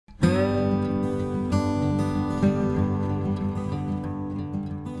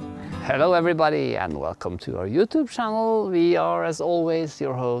Hello everybody and welcome to our YouTube channel. We are as always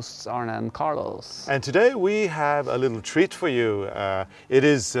your hosts Arne and Carlos. And today we have a little treat for you. It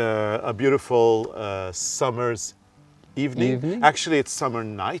is a beautiful summer's evening. Actually it's summer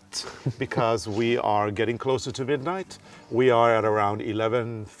night because we are getting closer to midnight. We are at around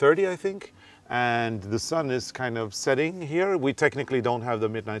 11:30 I think. And the sun is kind of setting here. We technically don't have the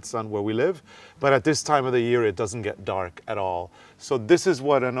midnight sun where we live, but at this time of the year it doesn't get dark at all. So this is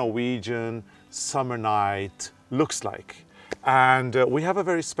what a Norwegian summer night looks like. And we have a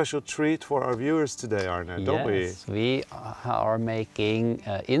very special treat for our viewers today, Arne, don't we? Yes, we are making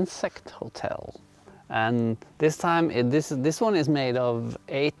an insect hotel. And this time, this one is made of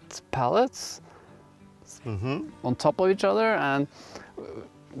 8 pallets on top of each other. And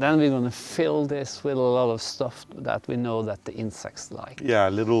then we're going to fill this with a lot of stuff that we know that the insects like. Yeah,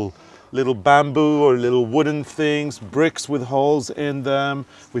 little bamboo or little wooden things, bricks with holes in them.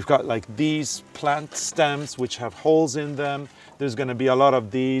 We've got like these plant stems which have holes in them. There's going to be a lot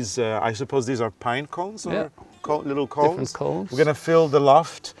of these, I suppose these are pine cones or little cones. Different cones. We're going to fill the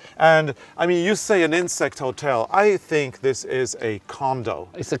loft. And I mean, you say an insect hotel. I think this is a condo.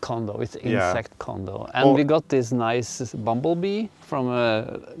 It's a condo, it's an insect condo. And we got this nice bumblebee from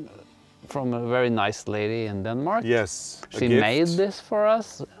a very nice lady in Denmark. Yes, she made this for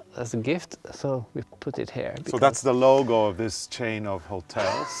us as a gift, so we put it here. So that's the logo of this chain of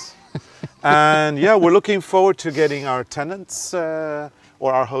hotels. And yeah, we're looking forward to getting our tenants or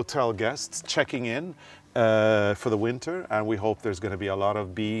our hotel guests checking in for the winter, and we hope there's going to be a lot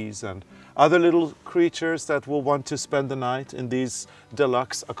of bees and other little creatures that will want to spend the night in these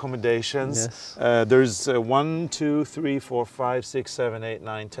deluxe accommodations. Yes. There's 1, 2, 3, 4, 5, 6, 7, 8,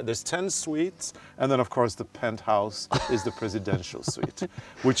 9, 10. There's 10 suites, and then of course the penthouse is the presidential suite,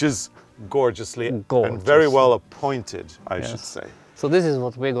 which is gorgeously and very well appointed, I should say. So this is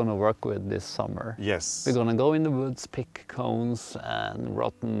what we're going to work with this summer. Yes. We're going to go in the woods, pick cones and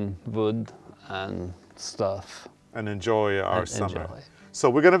rotten wood and stuff. And enjoy our summer. So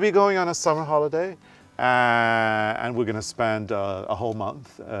we're going to be going on a summer holiday and we're going to spend a whole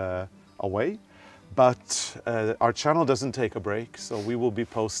month away. But our channel doesn't take a break, so we will be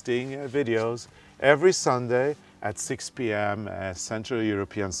posting videos every Sunday at 6 p.m. Central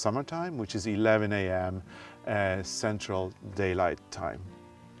European Summertime, which is 11 a.m. Central Daylight Time.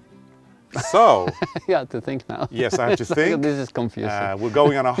 So, you have to think now. Yes, I have to think. This is confusing. We're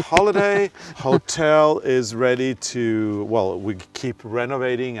going on a holiday. Hotel is ready to, well, we keep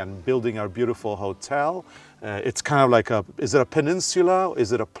renovating and building our beautiful hotel. It's kind of like is it a peninsula?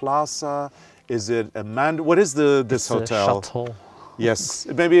 Is it a plaza? Is it a what is this hotel? A chateau. Yes,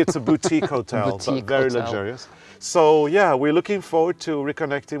 maybe it's a boutique hotel, but very luxurious. So yeah, we're looking forward to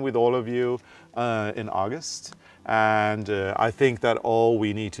reconnecting with all of you in August. And I think that all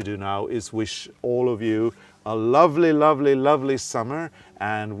we need to do now is wish all of you a lovely, lovely, lovely summer,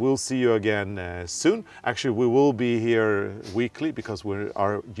 and we'll see you again soon. Actually, we will be here weekly because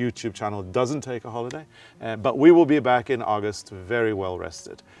our YouTube channel doesn't take a holiday, but we will be back in August very well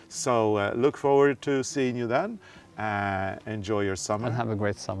rested. So look forward to seeing you then. Enjoy your summer. And have a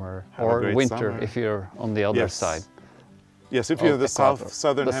great summer, or winter if you're on the other side. Yes, if you're in the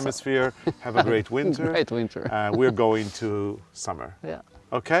southern hemisphere, have a great winter. Great winter. We're going to summer. Yeah.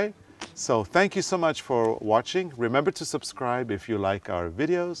 Okay? So thank you so much for watching. Remember to subscribe if you like our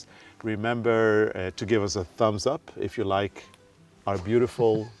videos. Remember to give us a thumbs up if you like our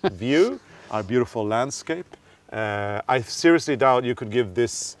beautiful view, our beautiful landscape. I seriously doubt you could give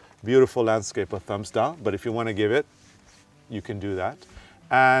this beautiful landscape a thumbs down, but if you want to give it, you can do that.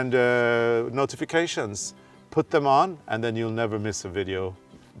 And notifications. Put them on, and then you'll never miss a video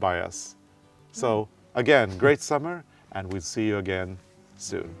by us. So again, great summer, and we'll see you again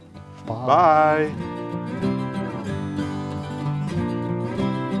soon. Bye. Bye.